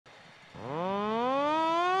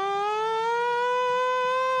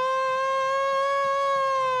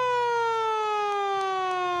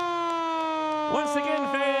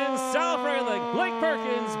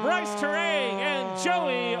Bryce Terang and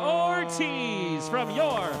Joey Ortiz from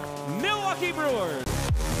your Milwaukee Brewers.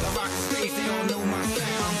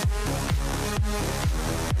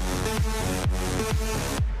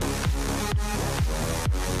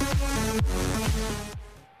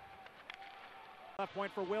 Left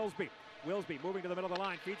point for Wilsby. Wilsby moving to the middle of the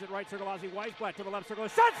line, feeds it right circle. Ozzy Weisblatt to the left circle.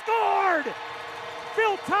 Shot scored!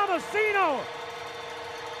 Phil Tomasino.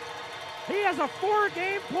 He has a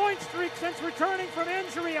 4-game point streak since returning from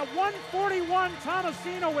injury. At 141,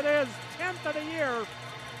 Tomasino with his 10th of the year.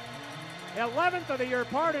 11th of the year,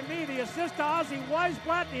 pardon me. The assist to Ozzy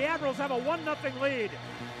Weisblatt. The Admirals have a 1-0 lead.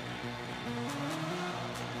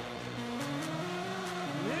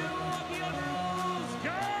 Milwaukee Admirals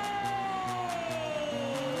go!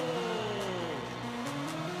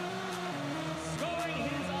 Scoring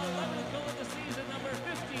his 11th goal of the season, number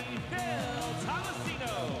 50, Phil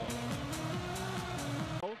Tomasino.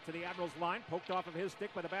 To the Admirals line, poked off of his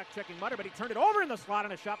stick by the back-checking Mutter, but he turned it over in the slot,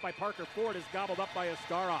 and a shot by Parker Ford is gobbled up by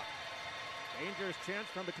Askarov. Dangerous chance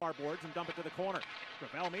from the car boards and dump it to the corner.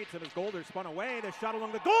 Gravel meets him as Golder spun away. The shot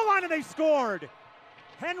along the goal line, and they scored!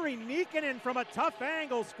 Henry Niekkonen from a tough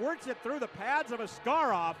angle squirts it through the pads of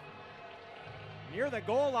Askarov. Near the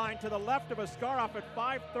goal line to the left of Askarov at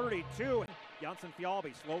 5:32. Janssen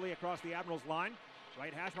Fjallby slowly across the Admirals line.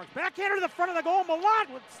 Right hash marks, backhander to the front of the goal. Milat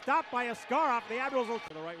stopped by Askarov. The Admirals will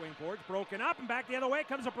to the right wing boards, broken up, and back the other way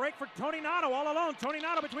comes a break for Tony Nato all alone. Tony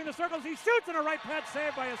Nato between the circles, he shoots, and a right pad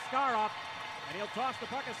save by Askarov, and he'll toss the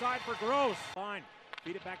puck aside for Gross. Fine,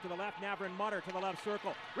 feed it back to the left. Navrin Mutter to the left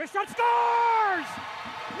circle. Wrist shot, scores!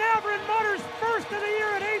 Navrin Mutter's first of the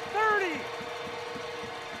year at 8:30.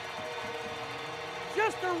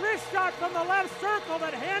 Just a wrist shot from the left circle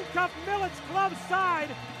that handcuffed Millet's glove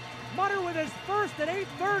side. Mutter with his first at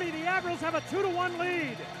 8:30. The Admirals have a 2-1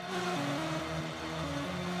 lead.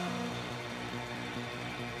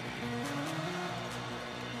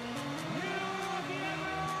 Milwaukee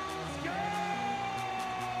Admirals go!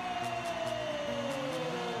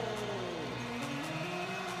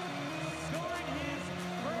 Scoring his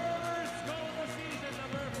first goal of the season,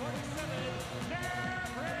 number 47,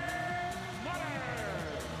 Navrin Mutter.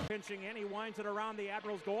 Pinching in, he winds it around the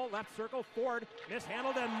Admirals goal. Left circle, Ford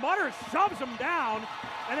mishandled, and Mutter shoves him down.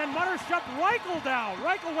 And then Mutter shoved Reichel down.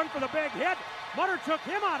 Reichel went for the big hit. Mutter took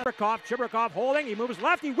him out of Chibrikov holding. He moves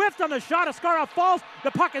left. He whiffed on the shot. Askarov falls.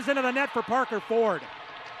 The puck is into the net for Parker Ford.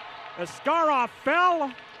 Askarov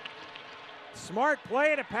fell. Smart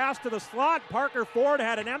play to pass to the slot. Parker Ford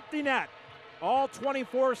had an empty net. All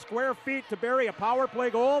 24 square feet to bury a power play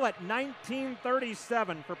goal at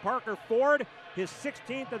 19:37 for Parker Ford. His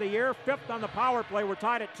 16th of the year, 5th on the power play. We're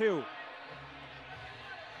tied at 2.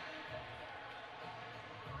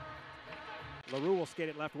 LaRue will skate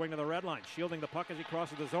it left wing to the red line, shielding the puck as he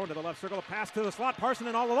crosses the zone to the left circle. A pass to the slot.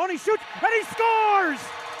 Parsonen all alone. He shoots and he scores!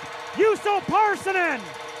 Juuso Parsonen!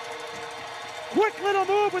 Quick little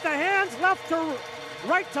move with the hands, left to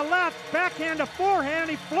right to left, backhand to forehand.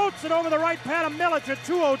 He floats it over the right pad of Milic at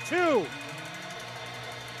 2:02.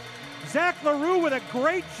 Zach LaRue with a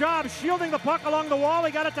great job shielding the puck along the wall.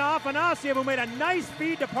 He got it to Afanasyev, who made a nice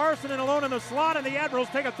feed to Parsonen alone in the slot, and the Admirals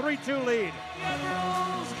take a 3-2 lead. The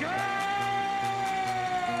Admirals go!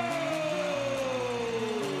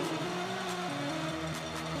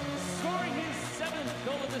 Scoring his 7th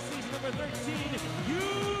goal of the season, number 13,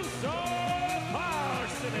 Juuso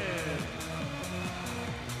Parsonen.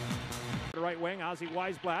 The right wing, Ozzy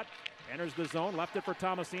Weisblatt enters the zone, left it for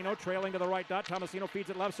Tomasino, trailing to the right dot. Tomasino feeds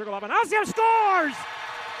it left circle. Afanasyev scores!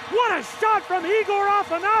 What a shot from Egor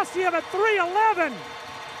Afanasyev at 3:11.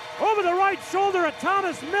 Over the right shoulder of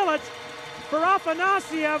Thomas Milic for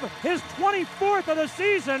Afanasyev, his 24th of the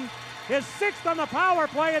season, his 6th on the power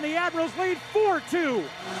play, and the Admirals lead 4-2.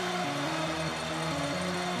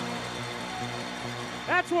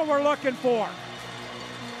 That's what we're looking for.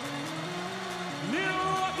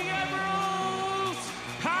 Milwaukee Admirals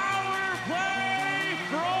power play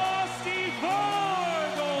Frosty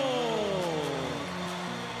Vogel.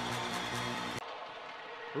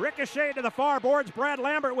 Ricochet to the far boards. Brad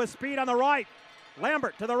Lambert with speed on the right.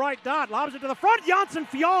 Lambert to the right dot, lobs it to the front. Janssen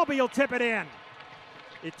Fjallby will tip it in.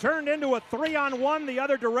 It turned into a 3-on-1 the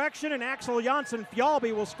other direction, and Axel Janssen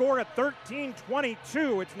Fjallby will score at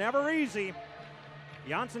 13:22. It's never easy.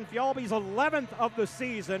 Janssen Fjallby's 11th of the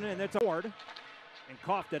season, and it's a board. And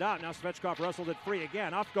coughed it out. Now Svechkov wrestled it free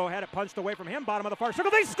again. Ufko had it punched away from him. Bottom of the far circle.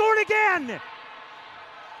 They scored again!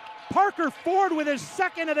 Parker Ford with his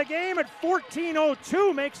 2nd of the game at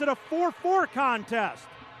 14:02 makes it a 4-4 contest.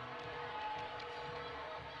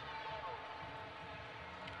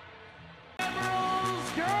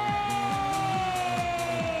 Admirals go!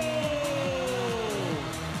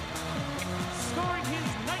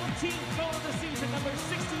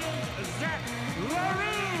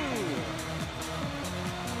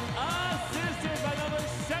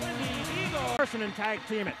 Koskinen tag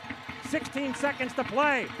team it. 16 seconds to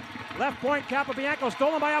play. Left point, Capobianco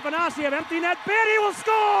stolen by Afanasyev. Empty net bid, he will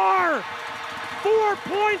score!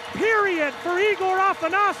 4-point period for Egor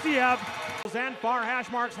Afanasyev. And far hash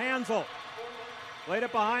marks Hansel. Played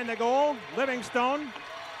it behind the goal, Livingstone.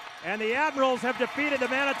 And the Admirals have defeated the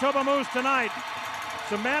Manitoba Moose tonight.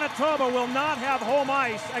 So Manitoba will not have home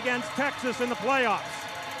ice against Texas in the playoffs.